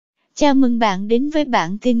Chào mừng bạn đến với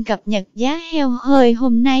bản tin cập nhật giá heo hơi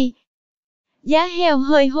hôm nay. Giá heo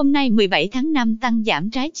hơi hôm nay 17 tháng 5 tăng giảm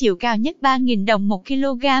trái chiều cao nhất 3.000 đồng 1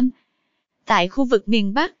 kg. Tại khu vực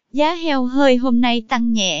miền Bắc, giá heo hơi hôm nay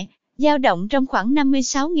tăng nhẹ, dao động trong khoảng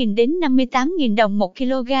 56.000 đến 58.000 đồng 1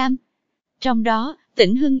 kg. Trong đó,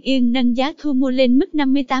 tỉnh Hưng Yên nâng giá thu mua lên mức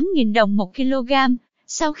 58.000 đồng 1 kg,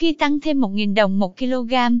 sau khi tăng thêm 1.000 đồng 1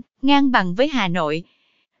 kg, ngang bằng với Hà Nội.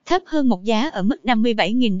 Thấp hơn một giá ở mức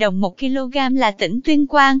 57.000 đồng 1 kg là tỉnh Tuyên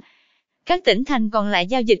Quang. Các tỉnh thành còn lại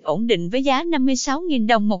giao dịch ổn định với giá 56.000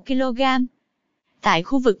 đồng 1 kg. Tại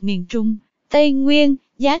khu vực miền Trung, Tây Nguyên,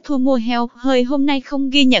 giá thu mua heo hơi hôm nay không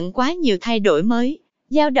ghi nhận quá nhiều thay đổi mới,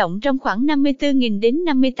 dao động trong khoảng 54.000 đến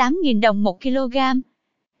 58.000 đồng 1 kg.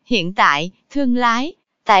 Hiện tại, thương lái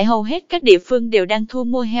tại hầu hết các địa phương đều đang thu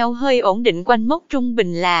mua heo hơi ổn định quanh mốc trung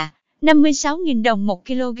bình là 56.000 đồng 1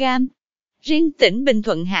 kg. Riêng tỉnh Bình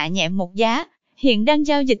Thuận hạ nhẹ một giá, hiện đang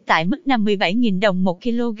giao dịch tại mức 57.000 đồng 1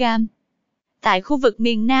 kg. Tại khu vực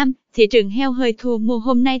miền Nam, thị trường heo hơi thu mua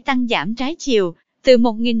hôm nay tăng giảm trái chiều, từ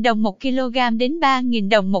 1.000 đồng 1 kg đến 3.000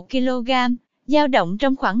 đồng 1 kg, dao động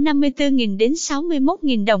trong khoảng 54.000 đến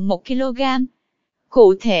 61.000 đồng 1 kg.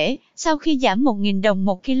 Cụ thể, sau khi giảm 1.000 đồng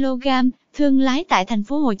 1 kg, thương lái tại thành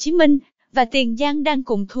phố Hồ Chí Minh và Tiền Giang đang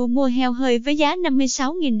cùng thu mua heo hơi với giá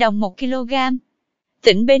 56.000 đồng 1 kg.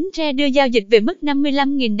 Tỉnh Bến Tre đưa giao dịch về mức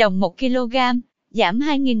 55.000 đồng 1 kg, giảm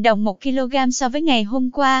 2.000 đồng 1 kg so với ngày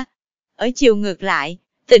hôm qua. Ở chiều ngược lại,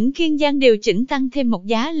 tỉnh Kiên Giang điều chỉnh tăng thêm một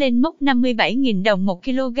giá lên mốc 57.000 đồng 1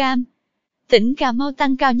 kg. Tỉnh Cà Mau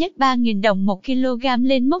tăng cao nhất 3.000 đồng 1 kg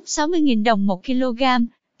lên mốc 60.000 đồng 1 kg,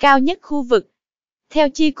 cao nhất khu vực. Theo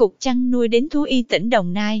Chi cục Chăn nuôi đến Thú y tỉnh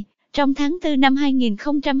Đồng Nai, trong tháng 4 năm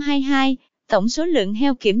 2022, tổng số lượng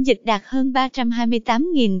heo kiểm dịch đạt hơn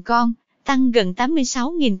 328.000 con, tăng gần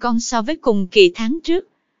 86.000 con so với cùng kỳ tháng trước.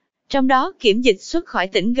 Trong đó kiểm dịch xuất khỏi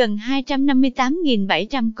tỉnh gần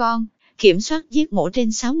 258.700 con, kiểm soát giết mổ trên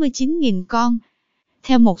 69.000 con.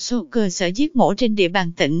 Theo một số cơ sở giết mổ trên địa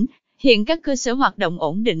bàn tỉnh, hiện các cơ sở hoạt động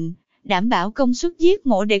ổn định, đảm bảo công suất giết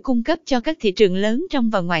mổ để cung cấp cho các thị trường lớn trong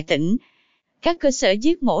và ngoài tỉnh. Các cơ sở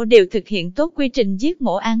giết mổ đều thực hiện tốt quy trình giết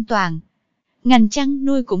mổ an toàn. Ngành chăn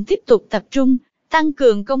nuôi cũng tiếp tục tập trung, tăng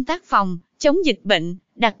cường công tác phòng, chống dịch bệnh,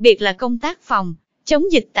 đặc biệt là công tác phòng,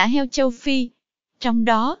 chống dịch tả heo châu Phi. Trong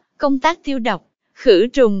đó, công tác tiêu độc, khử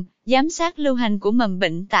trùng, giám sát lưu hành của mầm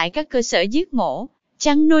bệnh tại các cơ sở giết mổ,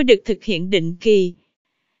 chăn nuôi được thực hiện định kỳ.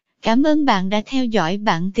 Cảm ơn bạn đã theo dõi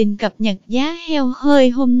bản tin cập nhật giá heo hơi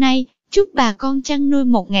hôm nay. Chúc bà con chăn nuôi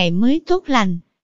một ngày mới tốt lành.